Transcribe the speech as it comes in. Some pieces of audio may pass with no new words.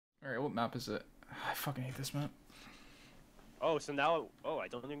Alright, what map is it? I fucking hate this map. Oh, so now, oh, I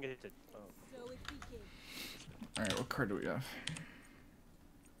don't even get to. Oh. Alright, what card do we have?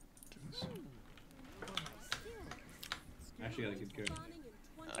 Actually got a good card.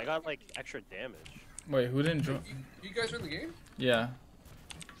 I got like extra damage. Wait, who didn't join? You guys are in the game? Yeah.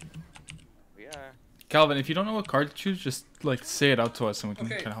 We are. Calvin, if you don't know what card to choose, just like say it out to us and we can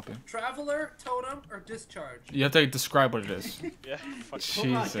kind of help you. Traveler, totem, or discharge? You have to like, describe what it is. Yeah. Hold on,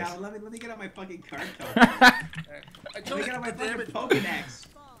 Jesus. Cal, let me get out my fucking card card. I Let me get out my fucking damage. Pokedex.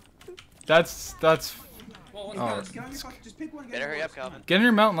 That's Well, what's Oh. this? Get on your fucking, just pick one. Better hurry up, Calvin. get in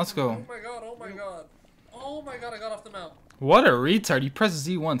your mountain, let's Oh go. my god, oh my god. Oh my god, I got off the mount. What a retard, you press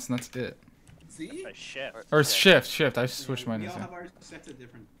Z once and that's it. See? A shift. Or shift, I switched mine. We all to have our sets of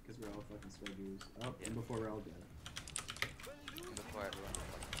different, because we're all fucking swaggies. Oh, and before we're all dead. Before everyone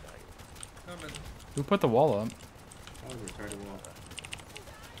fucking died. Coming. Who put the wall up? That was a retarded wall.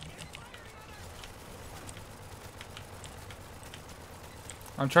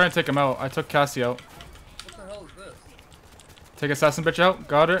 I'm trying to take him out. I took Cassie out. What the hell is this? Take assassin bitch out.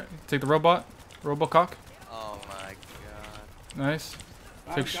 Got her. Take the robot. Robocock. Oh my god. Nice.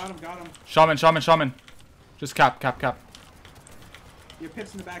 Got him, got him. Shaman. Just cap. Your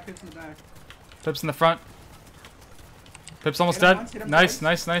Pip's in the back, Pip's in the back. Pip's in the front. Pip's almost Hit him dead. once, hit him Nice.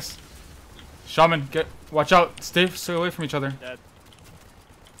 twice. Shaman, watch out. Stay away from each other. Dead.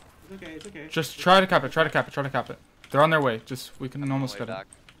 It's okay. Just try to cap it. They're on their way. We can almost Way get it. back.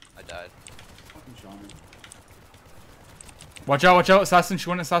 I died. Fucking Shaman. Watch out. Assassin, she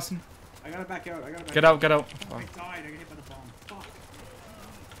went assassin. I gotta back out, Get out. Oh, I died, Fuck. I got hit by the bomb. Fuck.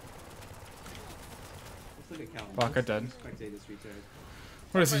 Let's look at Calvin. Fuck, I died. Spectate this retard.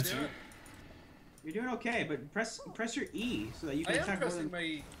 What is What he am I doing? doing? You're doing okay, but press your E so that you I can am attack more pressing than... my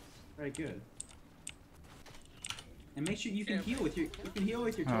E. Very good. And make sure you can Can't heal with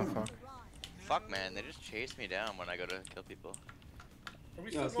your Oh, totem. fuck. Fuck, man, they just chase me down when I go to kill people. Are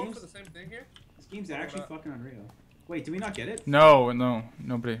we Yo, still going seems- for the same thing here? This game's Or actually not? fucking unreal. Wait, did we not get it? No,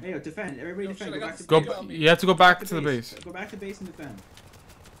 nobody. Hey, yo, defend. Everybody Oh, defend. shit, Go I back to got base. the speed. You have to go back to the base. Go back to base and defend.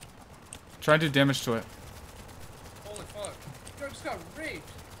 Try and do damage to it. Holy fuck. Yo, I just got raped.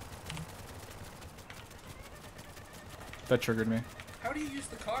 That triggered me. How do you use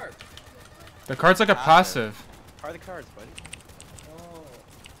the card? The card's like a passive. How are the cards, buddy? Oh.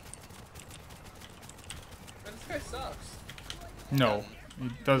 Man, this guy sucks. No, he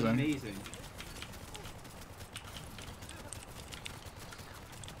doesn't. Amazing.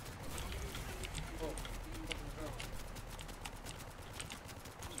 Oh, fucking hell.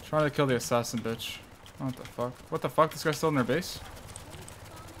 Trying to kill the assassin bitch. What the fuck? What the fuck? This guy's still in their base?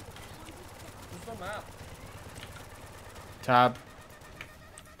 There's no map. Tab.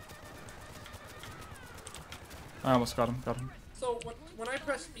 I almost got him. So when I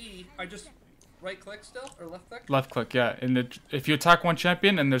press E, I just right click still or left click? Left click, yeah. And if you attack one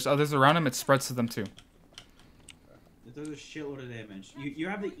champion and there's others around him, it spreads to them too. It does a shitload of damage. You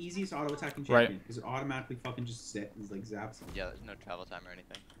have the easiest auto attacking Right. champion because it automatically fucking just like zaps them. Yeah, there's no travel time or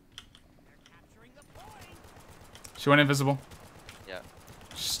anything. She went invisible. Yeah.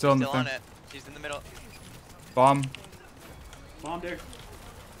 She's still in the Still on thing. it. She's in the middle. Bomb. Bombed her.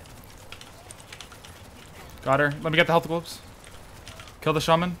 Got her. Let me get the health globes. Kill the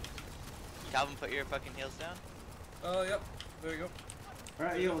shaman. Calvin, put your fucking heels down. Yep. There you go.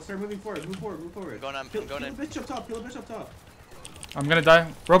 Alright, yo, start moving forward. Move forward. Going on- Kill, I'm going kill in. the bitch up top. Kill the bitch up top. I'm gonna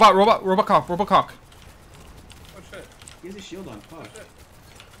die. Robocock. Oh shit. He has a shield on. Fuck. Shit.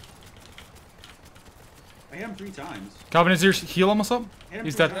 I hit him 3 times. Calvin, is your heal almost up? Hit him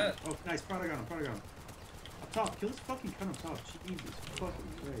He's 3 dead. times. Oh, nice. Prada got him. Up top. Kill this fucking cunt up top. Jesus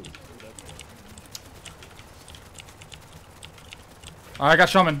fucking Christ. I got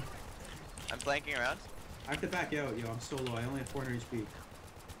shaman. I'm flanking around. I have to back out, yo. I'm so low. I only have 400 HP.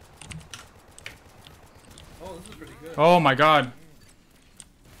 Oh, this is pretty good. Oh my god.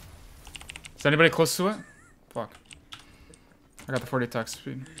 Is anybody close to it? Fuck. I got the 40 attack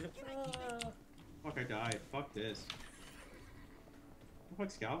speed. Fuck, I died. Fuck this. What the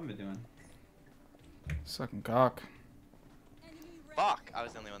fuck's Calvin been doing? Sucking cock. Fuck, I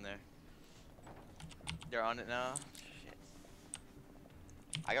was the only one there. They're on it now. Shit.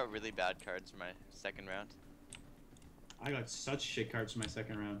 I got really bad cards for my second round. I got such shit cards for my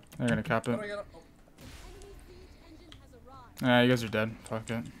second round. They're gonna cap How it. do I get up? Oh. Yeah, you guys are dead. Fuck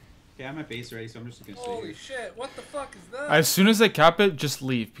it. Okay, I'm at base already, so I'm just gonna stay Holy here. shit, what the fuck is that? As soon as they cap it, just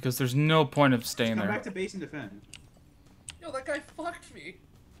leave because there's no point of staying Come there. back to base and defend. Yo, that guy fucked me.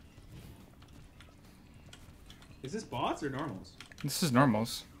 Is this bots or normals? This is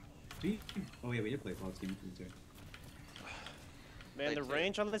normals. Oh yeah, we did play bots game too. Man, Like the two.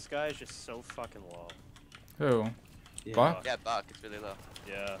 range on this guy is just so fucking low. Who? Yeah. Buck? Yeah, Buck. It's really low.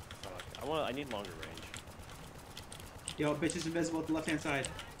 Yeah, fuck. I need longer range. Yo, bitch is invisible at the left hand side.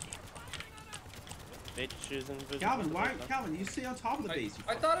 Bitch is invisible. Calvin, why? Calvin, you stay on top of the base. You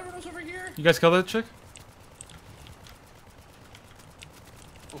I thought everyone was over here. You guys kill that chick?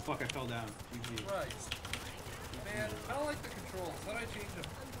 Oh fuck, I fell down. GG. Christ. Man, I don't like the controls. How do I change them?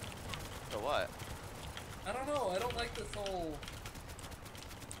 For what? I don't know. I don't like this whole...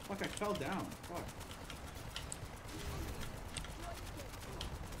 Fuck, I fell down. Fuck.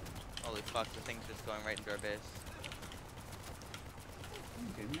 Holy fuck, the thing's just going right into our base. Are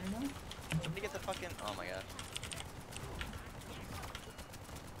you kidding me right now? Somebody get the fucking. Oh my god.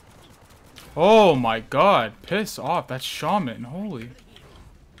 Oh my god. Piss off. That's Shaman. Holy.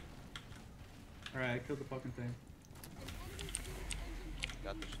 Alright, I killed the fucking thing.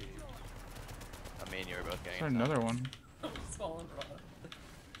 Got the sheet. I mean, you were both getting There's it. another one. Fallen rod.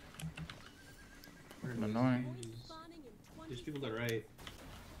 Where Annoying. There's people to the right.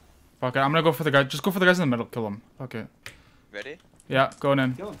 Fuck it. I'm gonna go for the guy. Just go for the guys in the middle. Kill them. Fuck it. Ready? Yeah, going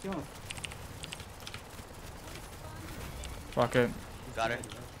in. Kill him, kill him. Fuck it. Got her.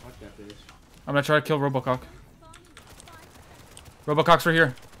 Fuck that bitch. I'm gonna try to kill Robocock. Robocock's right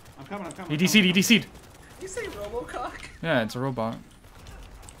here. I'm coming, I'm coming. He I'm DC'd, coming, he I'm DC'd. You say Robocock? Yeah, it's a robot.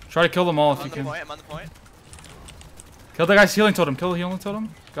 Try to kill them all I'm if on you the can. point. I'm on the point. Kill the guy's healing totem. Kill the healing totem.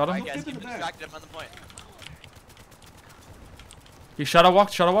 Got him. Alright, guys, Keep in keep the it back. distracted. I'm on the point. He shadow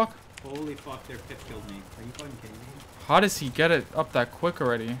walked. Shadow walk. coming. Holy fuck, their pip killed me. Are you fucking kidding me? How does he get it up that quick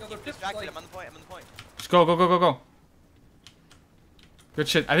already? No, they're just Distracted. like... I'm on the point. I'm on the point. Just go, go, go, go, go. Good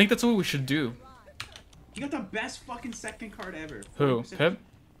shit. I think that's what we should do. You got the best fucking second card ever. Who? 40%. Pip?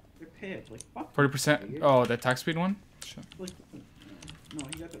 They're Pip. Like, fuck. 40%. Oh, the attack speed one? Shit. Like, no,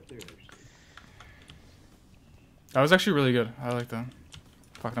 he got that there, actually. That was actually really good. I like that.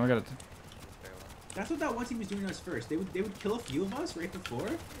 Fuck, now we gotta... Very well. That's what that one team was doing us first. They would kill a few of us right before,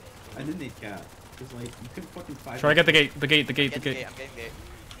 and then they'd cap. Cause like you couldn't fucking fight. Try to get the gate. The gate. The gate. The Get the gate. gate. I'm getting gate.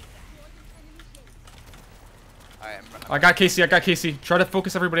 Alright, I'm I got Casey. I got Casey. Try to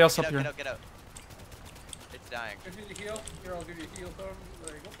focus everybody else Get up out, here. get out, get out. It's dying. If you need to heal, here, I'll give you a heal totem.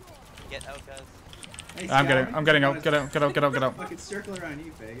 There you go. Get out, guys. Hey, I'm Scout, getting. I'm getting out. Get out. Get out. Get out. Get out. Fucking circle around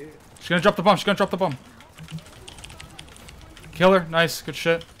you, faggot. She's gonna drop the bomb. She's gonna drop the bomb. Kill her. Nice. Good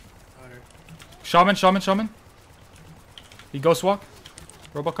shit. Got her. Shaman. Shaman. Shaman. He ghost walk.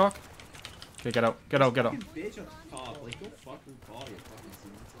 Robocock. Okay, get out. Get out. Get out. Fucking bitch up top. Like, go fucking fall your fucking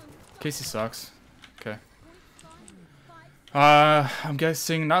team. Casey sucks. Okay. I'm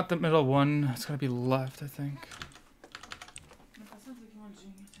guessing not the middle one. It's gonna be left, I think.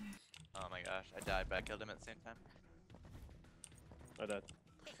 Oh my gosh, I died, but I killed him at the same time. I died.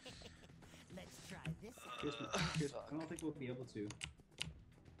 Chris, I don't think we'll be able to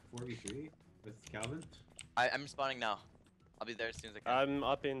 4v3 with Calvin. I'm spawning now. I'll be there as soon as I can. I'm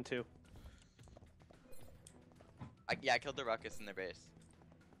up in 2. Yeah, I killed the Ruckus in their base.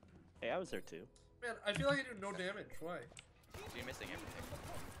 Hey, I was there too. Man, I feel like I do no damage. Why? So you're missing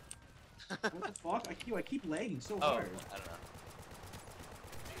everything. What the fuck? I keep lagging so Oh, hard. I don't know.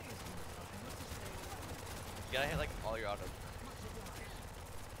 You gotta hit like all your autos.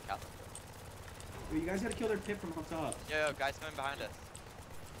 Calvin. Wait, you guys gotta kill their pip from up top. Yo, guys coming behind us.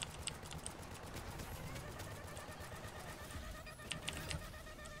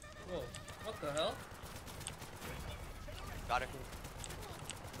 Whoa, what the hell? Got her.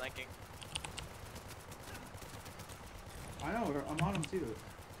 Flanking. I know, I'm on them too.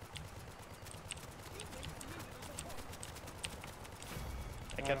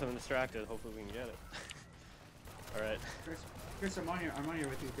 I kept them distracted. Hopefully we can get it. Alright. Chris, I'm on here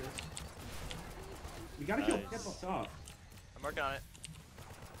with you, Chris. You gotta kill Nice. pip up top. I'm working on it.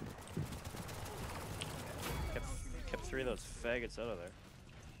 Kept 3 of those faggots out of there.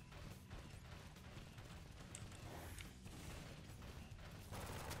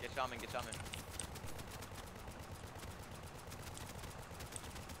 Get Shaman, get Shaman.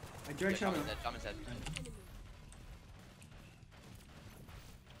 I dragged Shaman. Shaman's dead, Shaman's dead.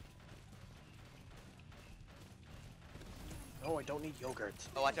 No, I don't need yogurt.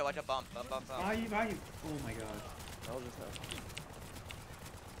 Oh, watch out, bomb. Bomb. Behind you. Oh my god. I'll just have.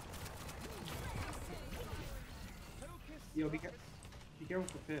 Yo, be careful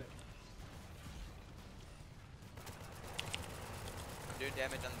for pip. I'm doing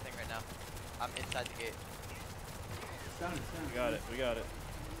damage on the thing right now. I'm inside the gate. It's down. We got it. We got it.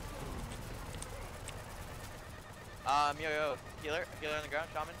 Yo, healer on the ground,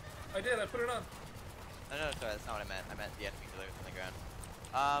 Shaman. I did, I put it on. No, sorry, that's not what I meant. I meant the enemy healer on the ground.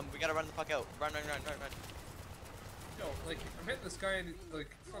 We gotta run the fuck out. Run. Yo, like, I'm hitting this guy and, like,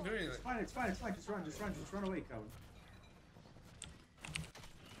 it's not doing anything. It's fine, it's fine, it's fine. Just run away, Calvin.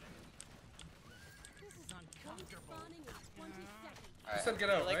 Alright, said get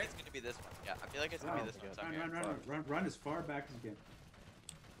I out, feel like right? it's gonna be this one. Yeah, I feel like it's gonna be this one. So I'm here. Run as far back as you can.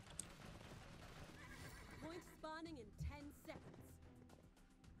 Point spawning in 10 seconds.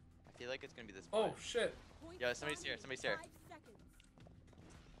 I feel like it's gonna be this one. Oh, shit. Point Yo, somebody's here, somebody's here. 5 seconds.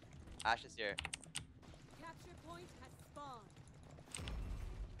 Ash is here. Capture point has spawned.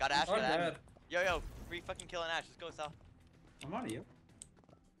 Got Ash, I'm got Ash. dead. Yo, free fucking killing Ash. Let's go, Sal. I'm on you.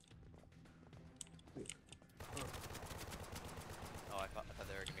 Oh, I thought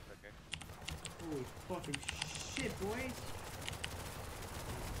they were gonna be quicker. Holy fucking shit, boys!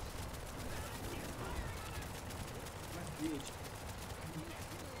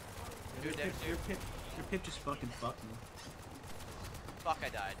 Dude, there's Your pip just fucking fucked me. Fuck, I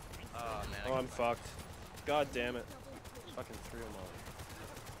died. Oh, man. Oh, I'm fucked. God damn it. Fucking threw him all.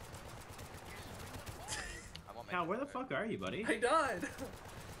 I want my Cal, where the keyboard. fuck are you, buddy? I died. I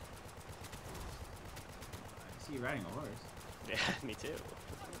see you riding a horse. Yeah, me too.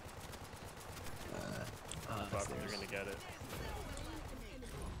 Fuck, they're gonna get it.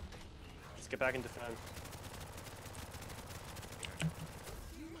 Let's get back and defend.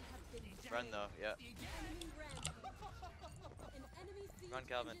 Run, though, yeah. Run,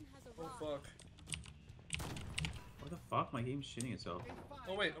 Calvin. Oh, fuck. What the fuck? My game's shitting itself.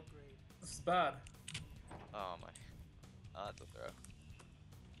 Oh, wait. This is bad. Oh, my. Oh, that's a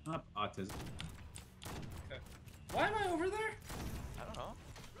throw. Not autism. Okay. Why am I over there? I don't know.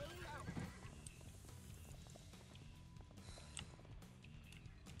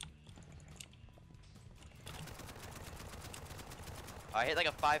 I hit like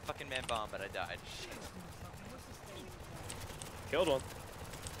a 5 fucking man bomb, but I died. Shit. Killed one.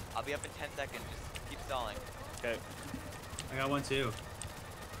 I'll be up in 10 seconds. Just keep stalling. Okay. I got one too.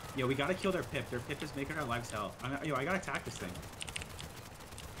 Yo, we gotta kill their pip. Their pip is making our lives hell. Yo, I gotta attack this thing.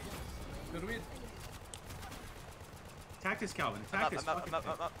 Did we? Attack this, Calvin. I'm Attack up, this. I'm up, fucking I'm up,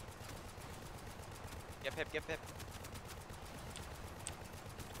 pip. I'm up. Get Pip, get Pip.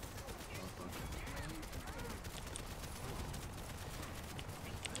 Oh, fuck.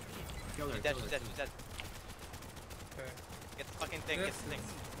 Kill her, She's dead, kill she's her. dead, she's dead. Okay. Get the fucking thing, This get the thing. is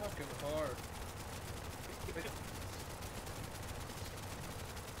fucking hard.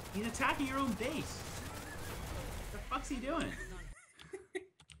 He's attacking your own base. What the fuck's he doing?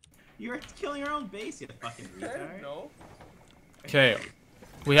 You're killing your own base, you fucking I retard. know. Okay.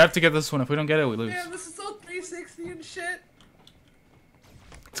 We have to get this one. If we don't get it, we lose. Man, this is so 360 and shit.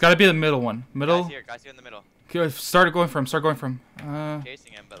 It's got to be the middle one. Middle. Guys here in the middle. Okay, start going from. Chasing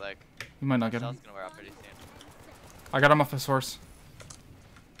him, but like, You might not get Cell's him. gonna wear out pretty soon. I got him off his horse.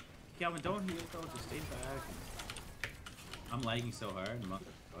 Calvin, don't heal, though. Just stay back. I'm lagging so hard.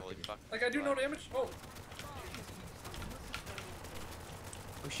 Holy fuck. Like, I do no damage. Oh.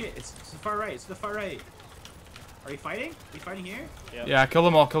 Oh shit, it's the far right. It's the far right. Are you fighting? Are you fighting here? Yeah. Yeah, kill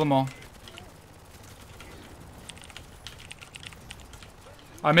them all. Kill them all.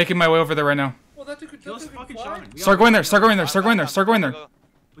 I'm making my way over there right now. Well, that took Kill this fucking shaman. We Start all- going there. Start going there. Start going there. Start going there. Go,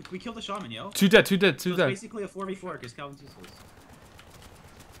 We killed the shaman, yo. Two dead. Two dead. So Two it's dead. basically a 4v4 because Calvin's useless.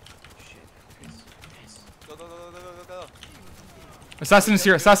 Shit. Piss. go, go, go, go, go, go, go. Assassin is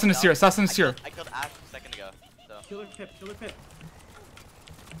here. Assassin is here. Assassin is here. I killed Ash a second ago. So. Killer pip, killer pip.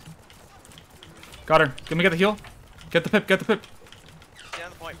 Got her. Let me get the heal. Get the pip. Get the pip. Stay on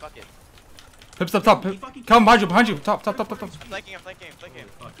the point, fuck it. Pip's up top. Pip. Come behind you. Behind you. Top. Top. Top. Top. Top. I'm flanking, I'm flanking, I'm flanking.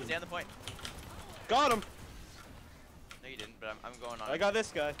 Holy fuck. Stay on the point. Got him. No, you didn't, but I'm going on. I got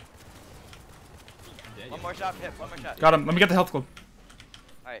this guy. I'm dead, One yo. more shot, Pip, one more shot. Got him. Let me get the health globe.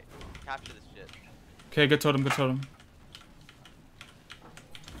 Alright, capture this shit. Okay. Good totem. Good totem.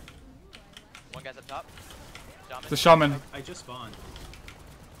 One guy's up top. Shaman. The shaman. I just spawned.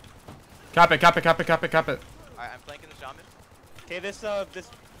 Cap it. Cap it. Cap it. Cap it. Cap it. Alright, I'm flanking the shaman. Okay, this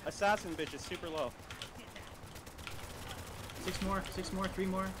assassin bitch is super low. 6 more, 3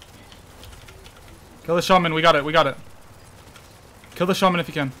 more. Kill the shaman. We got it. We got it. Kill the shaman if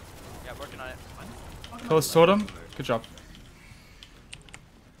you can. Yeah, working on it. Kill his totem. Good job.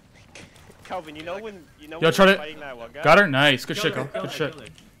 Calvin, you know when Yo, when try we're to- fighting that one guy? Got her. Nice. Good shit, Kill girl. her, Good kill her, shit. kill her.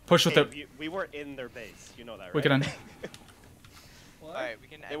 Push with Okay, it. we were in their base. You know that, right? We can end. What? Alright, we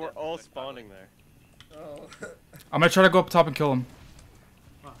can end They were it. all spawning there. Oh. I'm gonna try to go up top and kill him.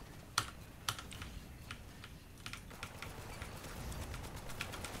 Fuck.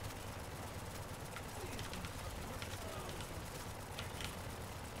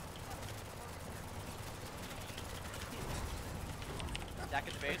 Attack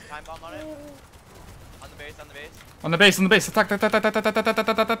his base, time bomb on it. On the base, on the base. On the base, on the base. Attack, attack, attack, attack, attack,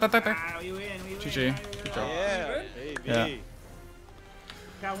 attack, attack, attack, attack. Ah, we win, we win. GG. ah, we Good win. job. Yeah, Yeah. baby.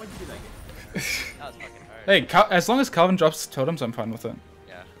 Cal, what'd you do that game? That was fucking hard. Hey, as long as Calvin drops totems, I'm fine with it.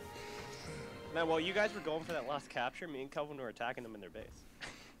 Yeah. Man, while you guys were going for that last capture, me and Kelvin were attacking them in their base.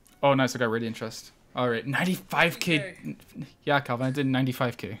 Oh, nice. I got really interest. All right, 95k. Yeah, Calvin, I did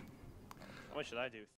 95k. How much should I do?